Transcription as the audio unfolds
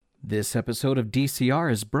This episode of DCR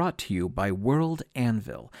is brought to you by World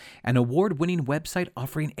Anvil, an award-winning website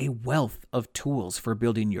offering a wealth of tools for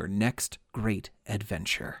building your next great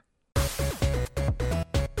adventure.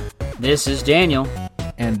 This is Daniel.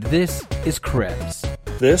 And this is Krebs.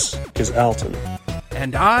 This is Alton.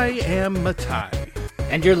 And I am Mattei.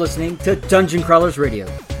 And you're listening to Dungeon Crawlers Radio,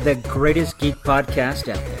 the greatest geek podcast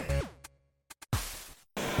out there.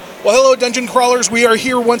 Well, hello, Dungeon Crawlers. We are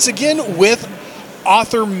here once again with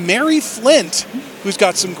author Mary Flint, who's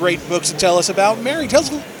got some great books to tell us about. Mary, tell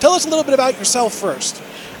us a little bit about yourself first.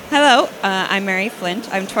 Hello, I'm Mary Flint.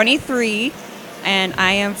 I'm 23, and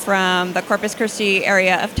I am from the Corpus Christi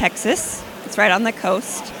area of Texas. It's right on the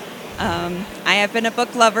coast. I have been a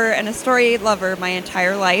book lover and a story lover my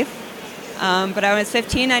entire life. But when I was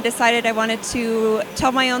 15, I decided I wanted to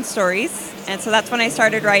tell my own stories, and so that's when I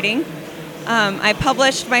started writing. I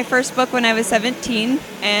published my first book when I was 17,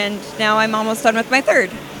 and now I'm almost done with my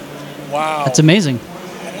third. Wow. That's amazing.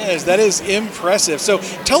 That is impressive. So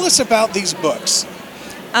tell us about these books.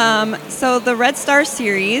 So the Red Star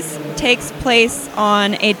series takes place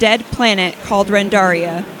on a dead planet called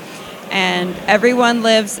Rendaria, and everyone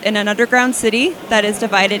lives in an underground city that is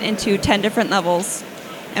divided into 10 different levels.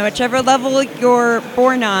 And whichever level you're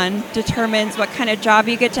born on determines what kind of job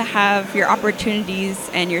you get to have, your opportunities,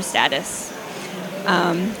 and your status.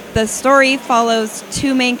 The story follows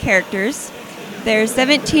two main characters. There's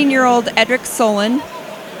 17-year-old Edric Solon,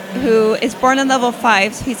 who is born on level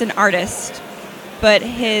 5, so he's an artist. But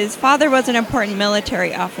his father was an important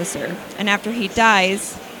military officer, and after he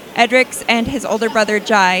dies, Edric and his older brother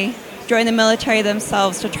Jai join the military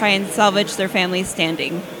themselves to try and salvage their family's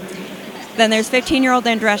standing. Then there's 15-year-old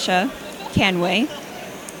Andresha Canway.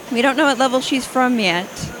 We don't know what level she's from yet,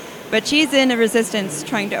 but she's in a resistance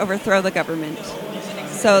trying to overthrow the government.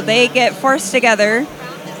 So they get forced together,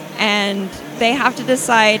 and they have to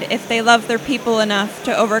decide if they love their people enough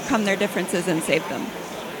to overcome their differences and save them.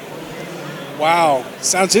 Wow,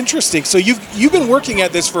 sounds interesting. So you've been working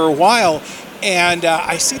at this for a while, and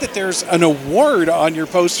I see that there's an award on your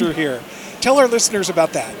poster here. Tell our listeners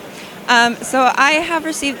about that. So I have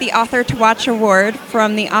received the Author to Watch Award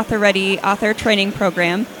from the Author Ready Author Training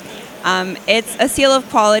Program. It's a seal of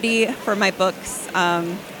quality for my books.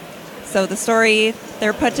 So the story,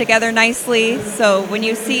 they're put together nicely. So when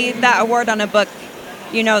you see that award on a book,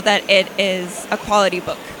 you know that it is a quality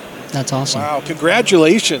book. That's awesome. Wow,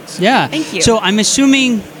 congratulations. Yeah. Thank you. So I'm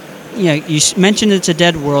assuming, you mentioned it's a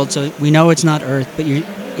dead world, so we know it's not Earth, but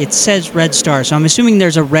it says Red Star. So I'm assuming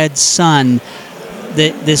there's a red sun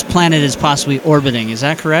that this planet is possibly orbiting. Is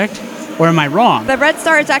that correct? Or am I wrong? The Red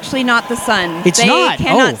Star is actually not the sun. It's not? They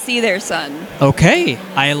cannot see their sun. Okay,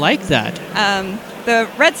 I like that. The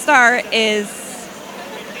Red Star is,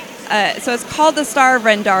 so it's called the Star of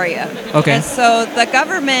Rendaria. Okay. And so the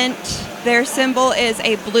government, their symbol is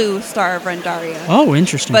a blue Star of Rendaria. Oh,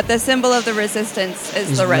 interesting. But the symbol of the resistance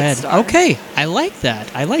is the red star. Okay, I like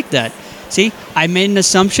that. See, I made an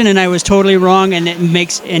assumption and I was totally wrong, and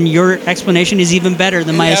and your explanation is even better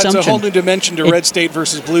than my assumption. It's a whole new dimension to red state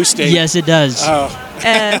versus blue state. Yes, it does.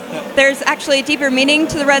 There's actually a deeper meaning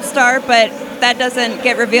to the red star, but that doesn't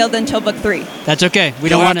get revealed until book 3. That's okay.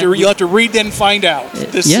 You'll have to read and find out.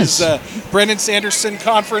 This is Brandon Sanderson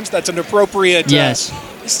conference. That's an appropriate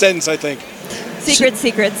sentence, I think.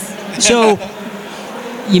 Secrets. So,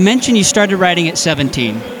 you mentioned you started writing at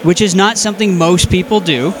 17, which is not something most people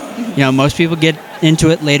do. Most people get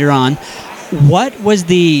into it later on. What was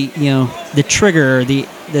the trigger, the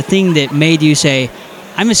thing that made you say,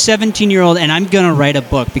 I'm a 17-year-old and I'm going to write a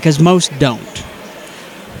book? Because most don't.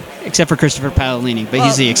 Except for Christopher Paolini, but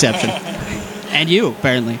he's the exception. And you,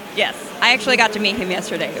 apparently. Yes. I actually got to meet him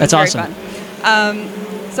yesterday. It was That's awesome. Very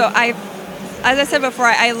fun. So as I said before,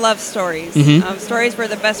 I love stories. Mm-hmm. Stories were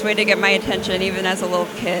the best way to get my attention, even as a little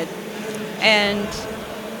kid. And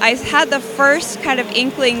I had the first kind of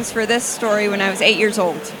inklings for this story when I was 8 years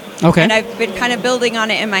old. Okay. And I've been kind of building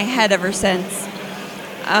on it in my head ever since.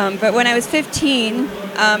 But when I was 15,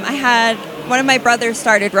 I had one of my brothers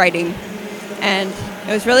started writing. And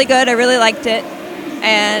it was really good. I really liked it.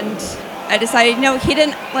 And I decided, he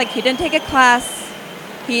didn't take a class.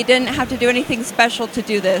 He didn't have to do anything special to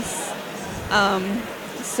do this. And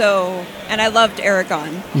I loved Aragon.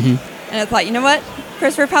 Mm-hmm. And I thought, you know what?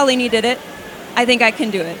 Christopher Paolini did it. I think I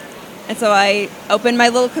can do it. And so I opened my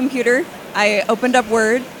little computer, I opened up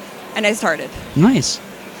Word, and I started. Nice.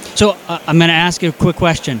 So I'm going to ask you a quick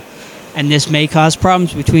question, and this may cause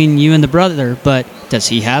problems between you and the brother, but does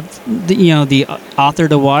he have the Author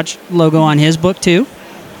to Watch logo on his book too?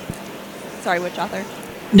 Sorry, which author?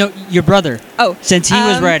 No, your brother. Oh. Since he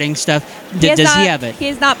was writing stuff, does he have it? He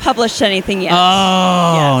has not published anything yet.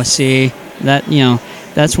 Oh, Yes. see.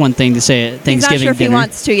 That's one thing to say at He's Thanksgiving not sure if dinner. he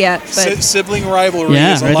wants to yet, but Sibling rivalry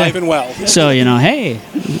Yeah, is right alive there. and well. So, hey,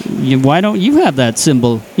 why don't you have that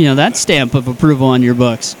symbol, that stamp of approval on your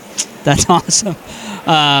books? That's awesome.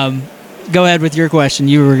 Go ahead with your question.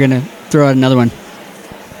 You were going to throw out another one.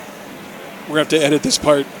 We're going to have to edit this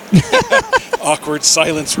part. Awkward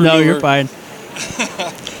silence No, remover. you're fine.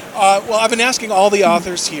 Well, I've been asking all the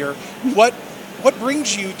authors here, what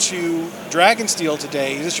brings you to DragonSteel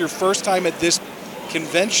today? Is this your first time at this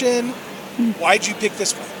convention? Why'd you pick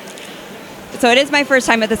this one? so it is my first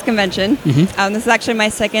time at this convention. Mm-hmm. This is actually my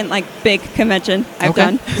second big convention I've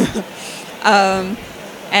Okay. done.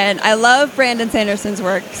 And I love Brandon Sanderson's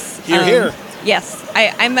works. Here. Yes,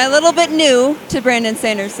 I'm a little bit new to Brandon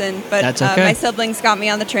Sanderson, but That's okay. My siblings got me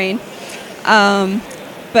on the train.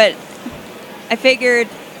 But I figured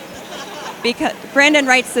because Brandon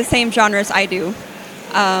writes the same genres I do,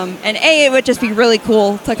 and A, it would just be really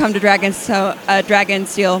cool to come to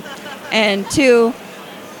DragonSteel, and 2,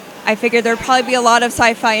 I figured there'd probably be a lot of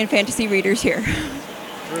sci-fi and fantasy readers here.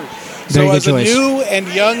 So Very good as a choice. new and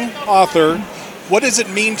young author, what does it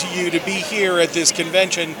mean to you to be here at this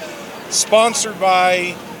convention sponsored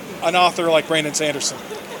by an author like Brandon Sanderson?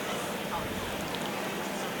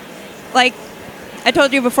 Like I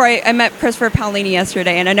told you before, I met Christopher Paolini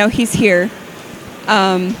yesterday, and I know he's here.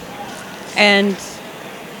 And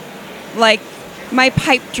my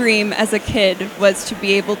pipe dream as a kid was to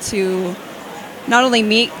be able to not only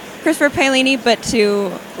meet Christopher Paolini, but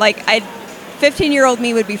to 15-year-old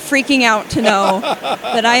me would be freaking out to know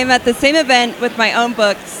that I am at the same event with my own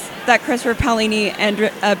books that Christopher Paolini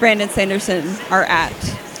and Brandon Sanderson are at.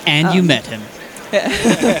 And you met him.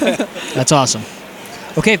 That's awesome.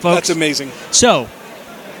 Okay, folks. That's amazing. So,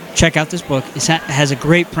 check out this book. It has a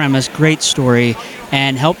great premise, great story,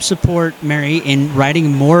 and help support Mary in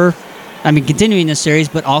writing more, continuing this series,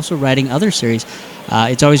 but also writing other series.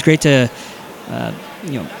 It's always great to,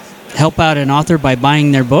 help out an author by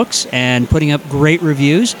buying their books and putting up great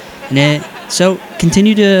reviews. So,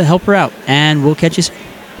 continue to help her out, and we'll catch you soon.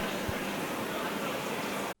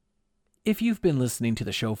 If you've been listening to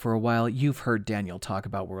the show for a while, you've heard Daniel talk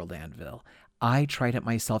about World Anvil. I tried it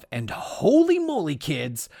myself, and holy moly,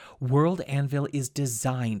 kids! World Anvil is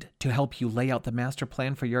designed to help you lay out the master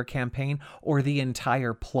plan for your campaign or the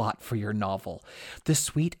entire plot for your novel. The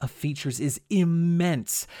suite of features is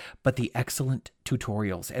immense, but the excellent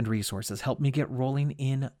tutorials and resources help me get rolling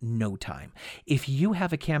in no time. If you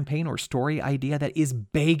have a campaign or story idea that is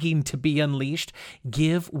begging to be unleashed,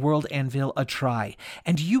 give World Anvil a try,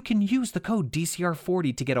 and you can use the code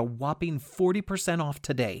DCR40 to get a whopping 40% off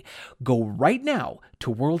today. Go right now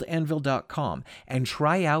to worldanvil.com and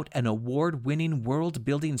try out an award-winning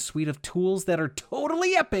world-building suite of tools that are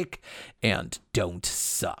totally epic and don't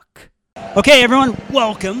suck. Okay, everyone,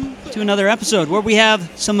 welcome to another episode where we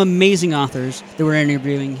have some amazing authors that we're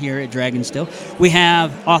interviewing here at DragonSteel. We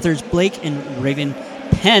have authors Blake and Raven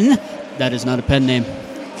Penn. That is not a pen name.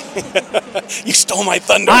 You stole my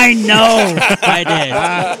thunder. I know I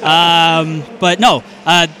did. But no,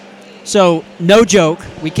 so no joke.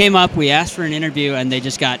 We came up, we asked for an interview, and they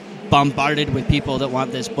just got bombarded with people that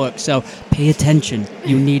want this book. So pay attention.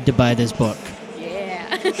 You need to buy this book.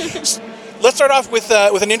 Yeah. Let's start off with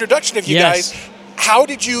an introduction of you Yes. guys. How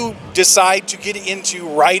did you decide to get into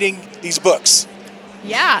writing these books?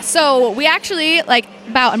 Yeah, so we actually,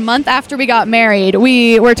 about a month after we got married,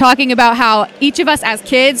 we were talking about how each of us as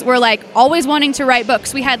kids were, always wanting to write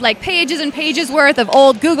books. We had, pages and pages worth of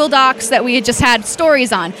old Google Docs that we had just had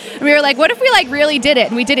stories on. And we were like, what if we, really did it?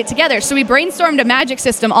 And we did it together. So we brainstormed a magic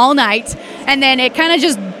system all night, and then it kind of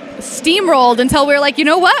just steamrolled until we were like, you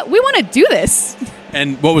know what? We want to do this.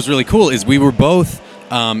 And what was really cool is we were both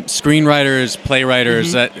screenwriters,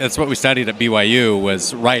 playwriters. That's what we studied at BYU,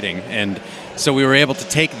 was writing. And so we were able to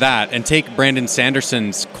take that and take Brandon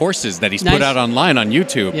Sanderson's courses that he's Nice. put out online on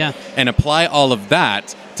YouTube and apply all of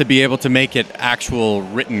that to be able to make it actual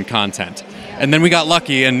written content. And then we got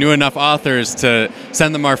lucky and knew enough authors to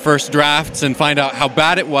send them our first drafts and find out how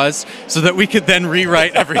bad it was so that we could then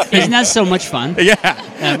rewrite everything. Isn't that so much fun?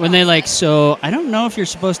 Yeah. When they so I don't know if you're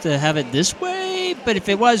supposed to have it this way, but if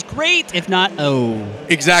it was, great. If not,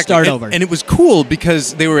 Exactly. start over. And it was cool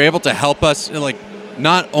because they were able to help us,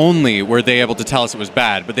 not only were they able to tell us it was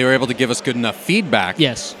bad, but they were able to give us good enough feedback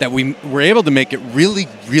that we were able to make it really,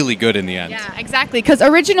 really good in the end. Yeah, exactly. Because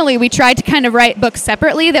originally we tried to kind of write books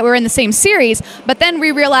separately that were in the same series, but then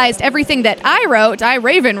we realized everything that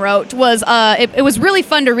Raven wrote, was it was really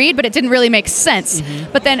fun to read, but it didn't really make sense.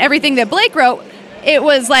 But then everything that Blake wrote it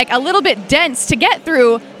was like a little bit dense to get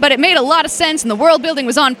through, but it made a lot of sense, and the world building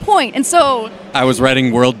was on point. And so I was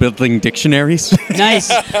writing world building dictionaries. Nice.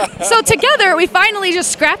 So together, we finally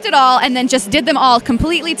just scrapped it all and then just did them all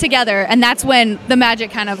completely together, and that's when the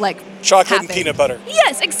magic kind of like Chocolate happened. and peanut butter.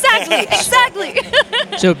 Yes, exactly.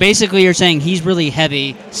 So basically, you're saying he's really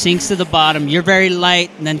heavy, sinks to the bottom. You're very light,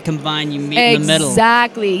 and then combine, you meet in the middle.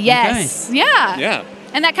 Exactly. Yes. Okay. Yeah. Yeah.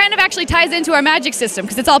 And that kind of actually ties into our magic system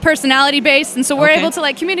because it's all personality based, and so we're Okay. able to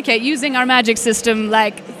like communicate using our magic system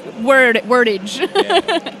like wordage.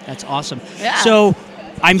 That's awesome. Yeah. So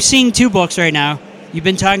I'm seeing 2 books right now. You've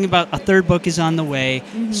been talking about a 3rd book is on the way.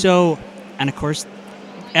 Mm-hmm. So, and of course,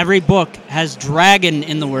 every book has dragon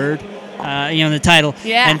in the word, in the title.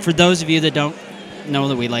 Yeah. And for those of you that don't know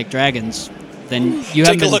that we like dragons, then you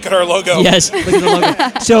have Take a look at our logo. Yes, look at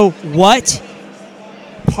the logo. So what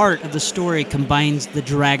part of the story combines the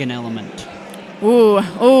dragon element?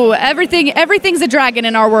 Ooh, everything's a dragon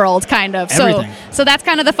in our world, kind of. Everything. So that's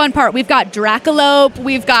kind of the fun part. We've got Dracolope,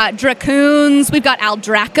 we've got Dracoons, we've got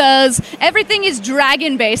Aldracas. Everything is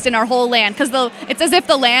dragon-based in our whole land, because it's as if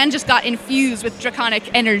the land just got infused with draconic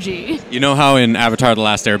energy. You know how in Avatar: The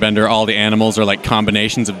Last Airbender, all the animals are like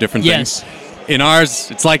combinations of different Yes. things? In ours,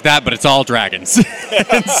 it's like that, but it's all dragons.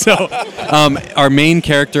 And so, our main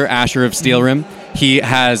character, Asher of Steel Rim, he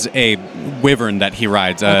has a wyvern that he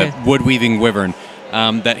rides, a wood-weaving wyvern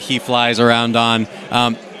that he flies around on.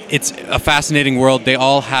 It's a fascinating world. They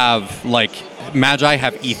all have, Magi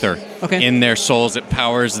have ether in their souls. It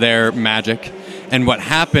powers their magic. And what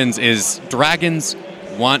happens is dragons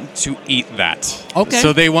want to eat that. Okay.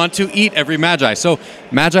 So they want to eat every Magi. So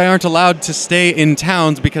Magi aren't allowed to stay in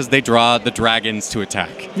towns because they draw the dragons to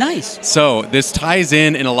attack. Nice. So this ties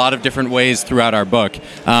in a lot of different ways throughout our book,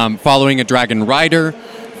 following a dragon rider,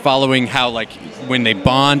 following how when they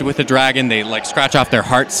bond with a dragon, they scratch off their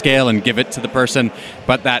heart scale and give it to the person,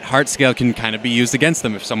 but that heart scale can kind of be used against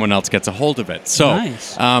them if someone else gets a hold of it. So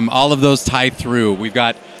Nice. all of those tie through. We've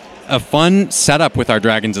got a fun setup with our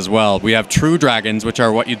dragons as well. We have true dragons, which are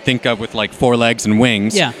what you'd think of with 4 legs and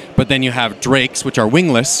wings. Yeah. But then you have drakes, which are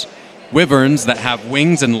wingless, wyverns that have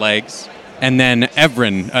wings and legs, and then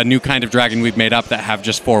Evren, a new kind of dragon we've made up that have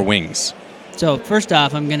just 4 wings. So first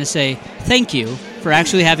off, I'm going to say thank you for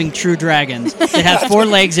actually having true dragons that have 4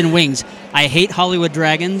 legs and wings. I hate Hollywood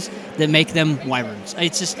dragons that make them wyverns.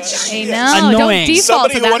 It's just I know. annoying. Don't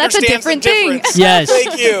default Somebody to who that. That's a understands the different thing. difference. Yes.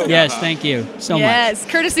 Thank you. Yes, thank you so much. Yes,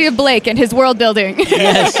 courtesy of Blake and his world building.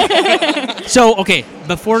 Yes. So, okay,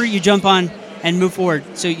 before you jump on and move forward,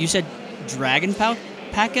 so you said dragon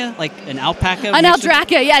alpaca? Like an alpaca? An mixed with-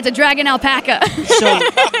 aldraca, yeah, it's a dragon alpaca. So,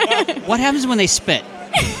 what happens when they spit?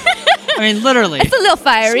 I mean, literally. It's a little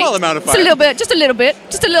fiery. Small amount of It's a fire. little bit, just a little bit.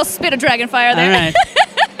 Just a little spit of dragon fire All there. right.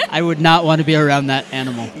 I would not want to be around that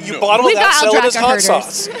animal. You bottle We've that, got sell it as Aldraca hot herders.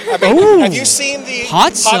 sauce. I mean, Ooh. have you seen the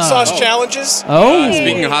Hot sauce. challenges? Oh.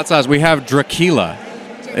 Speaking of hot sauce, we have Dracula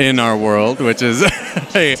in our world, which is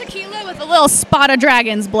Tequila with a little spot of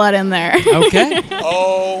dragon's blood in there. Okay.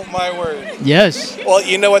 Oh, my word. Yes. Well,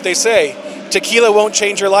 you know what they say. Tequila won't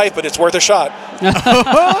change your life, but it's worth a shot.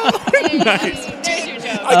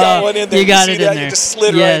 I got one in there. You got see it that? in there. You just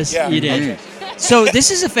slid yes, right. Yeah. you did. So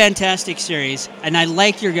this is a fantastic series, and I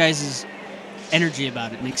like your guys' energy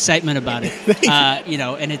about it and excitement about it.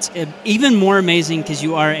 And it's even more amazing because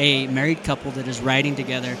you are a married couple that is riding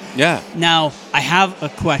together. Yeah. Now, I have a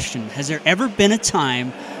question. Has there ever been a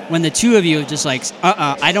time when the two of you are just like,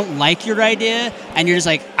 I don't like your idea, and you're just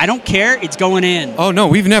like, I don't care, it's going in? Oh, no,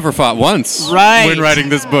 we've never fought once Right. when writing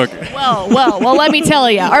this book. Well, let me tell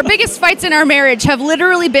you. Our biggest fights in our marriage have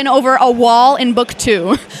literally been over a wall in book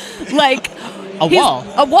 2. A wall?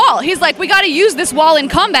 A wall. He's like, we got to use this wall in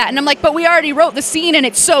combat. And I'm like, but we already wrote the scene and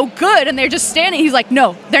it's so good. And they're just standing. He's like,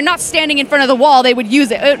 no, they're not standing in front of the wall. They would use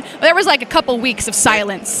it. There was a couple weeks of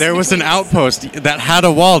silence. There was an outpost that had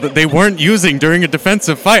a wall that they weren't using during a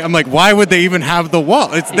defensive fight. I'm like, why would they even have the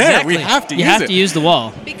wall? It's there. Exactly. We have to You use have it. to use the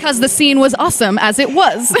wall. Because the scene was awesome as it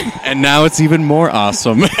was. And now it's even more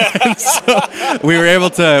awesome. So we were able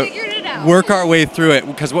Figured it to out. work our way through it,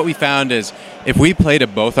 because what we found is if we play to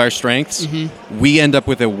both our strengths, we end up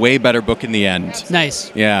with a way better book in the end.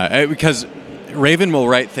 Nice. Yeah, because Raven will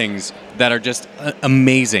write things that are just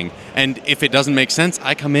amazing. And if it doesn't make sense,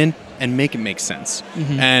 I come in and make it make sense.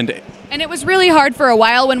 And it was really hard for a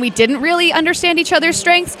while when we didn't really understand each other's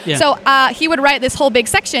strengths. Yeah. So he would write this whole big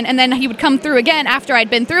section, and then he would come through again after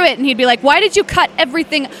I'd been through it, and he'd be like, why did you cut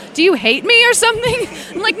everything? Do you hate me or something?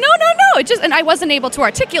 I'm like, no. And I wasn't able to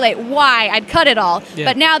articulate why I'd cut it all. Yeah.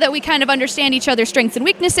 But now that we kind of understand each other's strengths and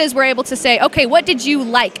weaknesses, we're able to say, okay, what did you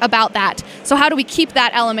like about that? So how do we keep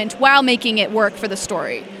that element while making it work for the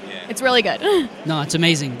story? It's really good. No, it's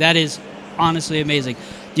amazing. That is honestly amazing.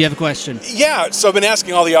 Do you have a question? Yeah, so I've been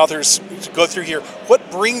asking all the authors to go through here. What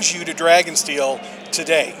brings you to DragonSteel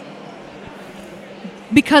today?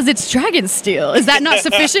 Because it's DragonSteel. Is that not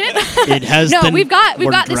sufficient? It has no, the we've got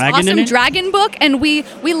word this dragon in awesome it? dragon book, and we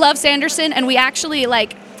love Sanderson, and we actually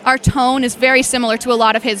our tone is very similar to a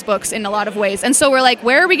lot of his books in a lot of ways. And so we're like,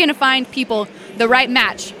 where are we going to find people the right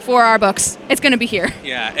match for our books? It's going to be here.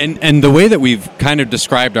 Yeah, and the way that we've kind of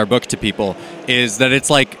described our book to people is that it's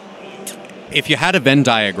like if you had a Venn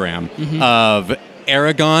diagram of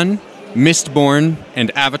Aragon, Mistborn,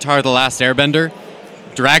 and Avatar: The Last Airbender,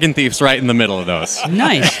 Dragon Thief's right in the middle of those.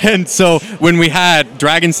 Nice. And so when we had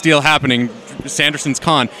DragonSteel happening, Sanderson's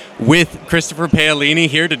Con, with Christopher Paolini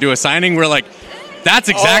here to do a signing, we're like, that's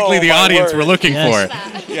exactly the audience we're looking for.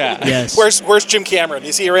 Yeah. Yes. Where's Jim Cameron?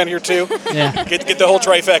 Is he around here too? Yeah. Get the whole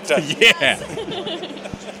trifecta. Yeah.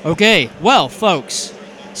 Okay. Well, folks,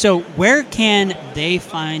 so where can they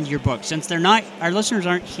find your books? Since our listeners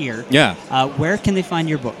aren't here. Yeah. Where can they find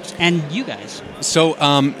your books? And you guys? So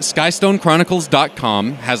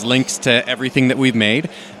SkystoneChronicles.com has links to everything that we've made.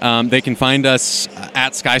 They can find us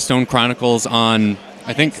at Skystone Chronicles on,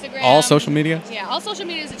 I think, Instagram. all social media. Yeah, all social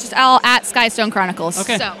media is just all at Skystone Chronicles.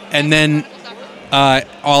 Okay. So. And then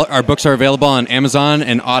all our books are available on Amazon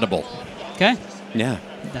and Audible. Okay. Yeah.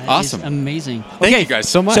 That Awesome. is amazing. Thank you guys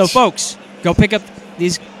so much. So, folks, go pick up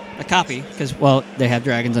a copy because, well, they have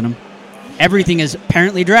dragons in them. Everything is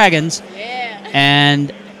apparently dragons. Yeah.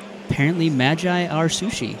 And apparently magi are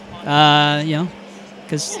sushi.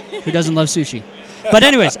 Because who doesn't love sushi? But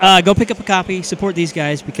anyways, go pick up a copy. Support these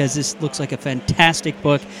guys because this looks like a fantastic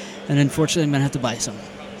book. And unfortunately, I'm going to have to buy some.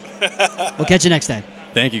 We'll catch you next time.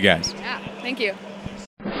 Thank you guys. Yeah, thank you.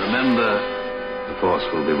 Remember, the Force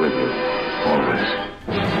will be with you, always.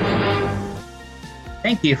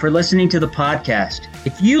 Thank you for listening to the podcast.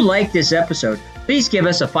 If you like this episode, please give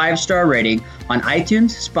us a 5-star rating on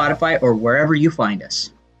iTunes, Spotify, or wherever you find us.